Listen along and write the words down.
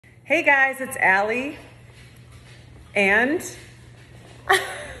Hey guys, it's Allie and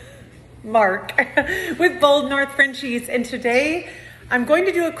Mark with Bold North Frenchies, and today I'm going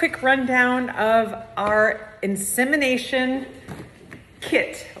to do a quick rundown of our insemination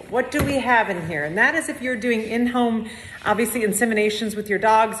kit. What do we have in here? And that is if you're doing in-home, obviously, inseminations with your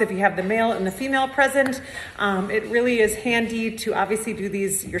dogs, if you have the male and the female present. It really is handy to obviously do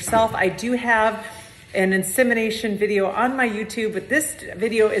these yourself. I do have an insemination video on my YouTube, but this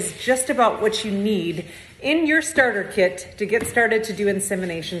video is just about what you need in your starter kit to get started to do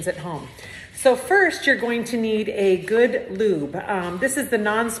inseminations at home. So first, you're going to need a good lube. This is the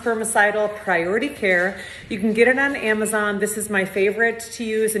non-spermicidal Priority Care. You can get it on Amazon. This is my favorite to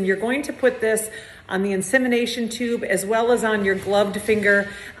use, and you're going to put this on the insemination tube as well as on your gloved finger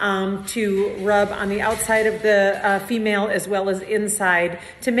to rub on the outside of the female as well as inside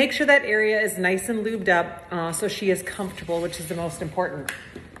to make sure that area is nice and lubed up so she is comfortable, which is the most important.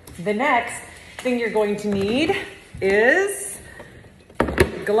 The next thing you're going to need is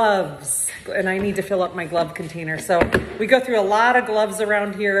gloves. And I need to fill up my glove container. So we go through a lot of gloves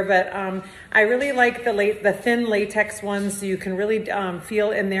around here, but I really like the thin latex ones so you can really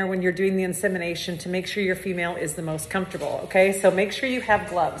feel in there when you're doing the insemination to make sure your female is the most comfortable, okay? So make sure you have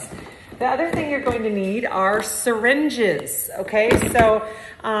gloves. The other thing you're going to need are syringes, okay? So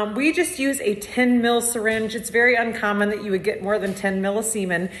we just use a 10 mil syringe. It's very uncommon that you would get more than 10 mil of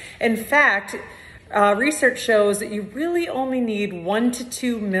semen. In fact, research shows that you really only need 1 to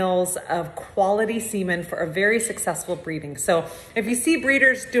 2 mils of quality semen for a very successful breeding. So if you see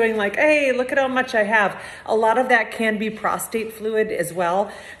breeders doing like, hey, look at how much I have, a lot of that can be prostate fluid as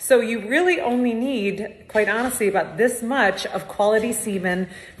well. So you really only need, quite honestly, about this much of quality semen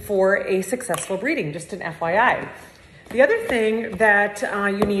for a successful breeding, just an FYI. The other thing that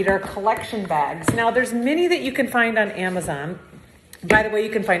you need are collection bags. Now there's many that you can find on Amazon. By the way, you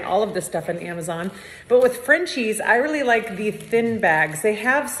can find all of this stuff on Amazon, but with Frenchies, I really like the thin bags. They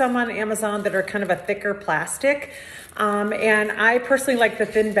have some on Amazon that are kind of a thicker plastic, and I personally like the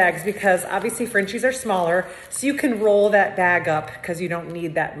thin bags because obviously Frenchies are smaller, so you can roll that bag up because you don't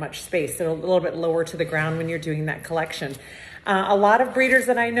need that much space. They're a little bit lower to the ground when you're doing that collection. A lot of breeders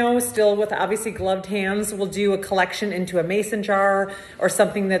that I know still with obviously gloved hands will do a collection into a mason jar or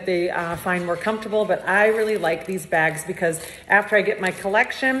something that they find more comfortable, but I really like these bags because after I get my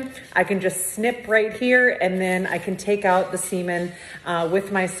collection, I can just snip right here and then I can take out the semen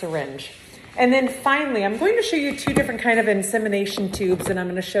with my syringe. And then finally, I'm going to show you two different kind of insemination tubes, and I'm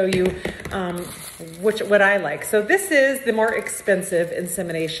going to show you what I like. So this is the more expensive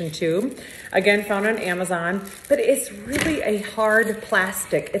insemination tube, again, found on Amazon, but it's really a hard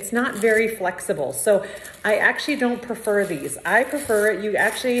plastic. It's not very flexible. So I actually don't prefer these. I prefer, you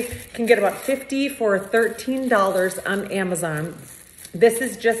actually can get about 50 for $13 on Amazon. This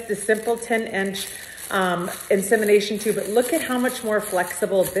is just the simple 10-inch insemination tube, but look at how much more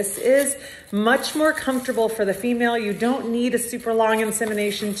flexible this is, much more comfortable for the female. You don't need a super long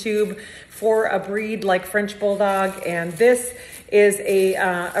insemination tube for a breed like French Bulldog, and this is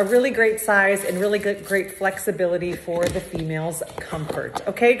a really great size and really great flexibility for the female's comfort.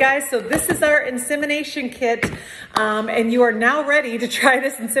 Okay, guys, so this is our insemination kit, and you are now ready to try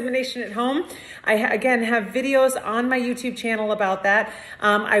this insemination at home. I, again, have videos on my YouTube channel about that.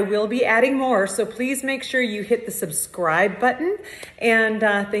 I will be adding more, so please make sure you hit the subscribe button, and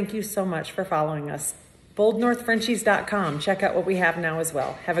thank you so much for following us. BoldNorthFrenchies.com. Check out what we have now as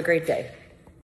well. Have a great day.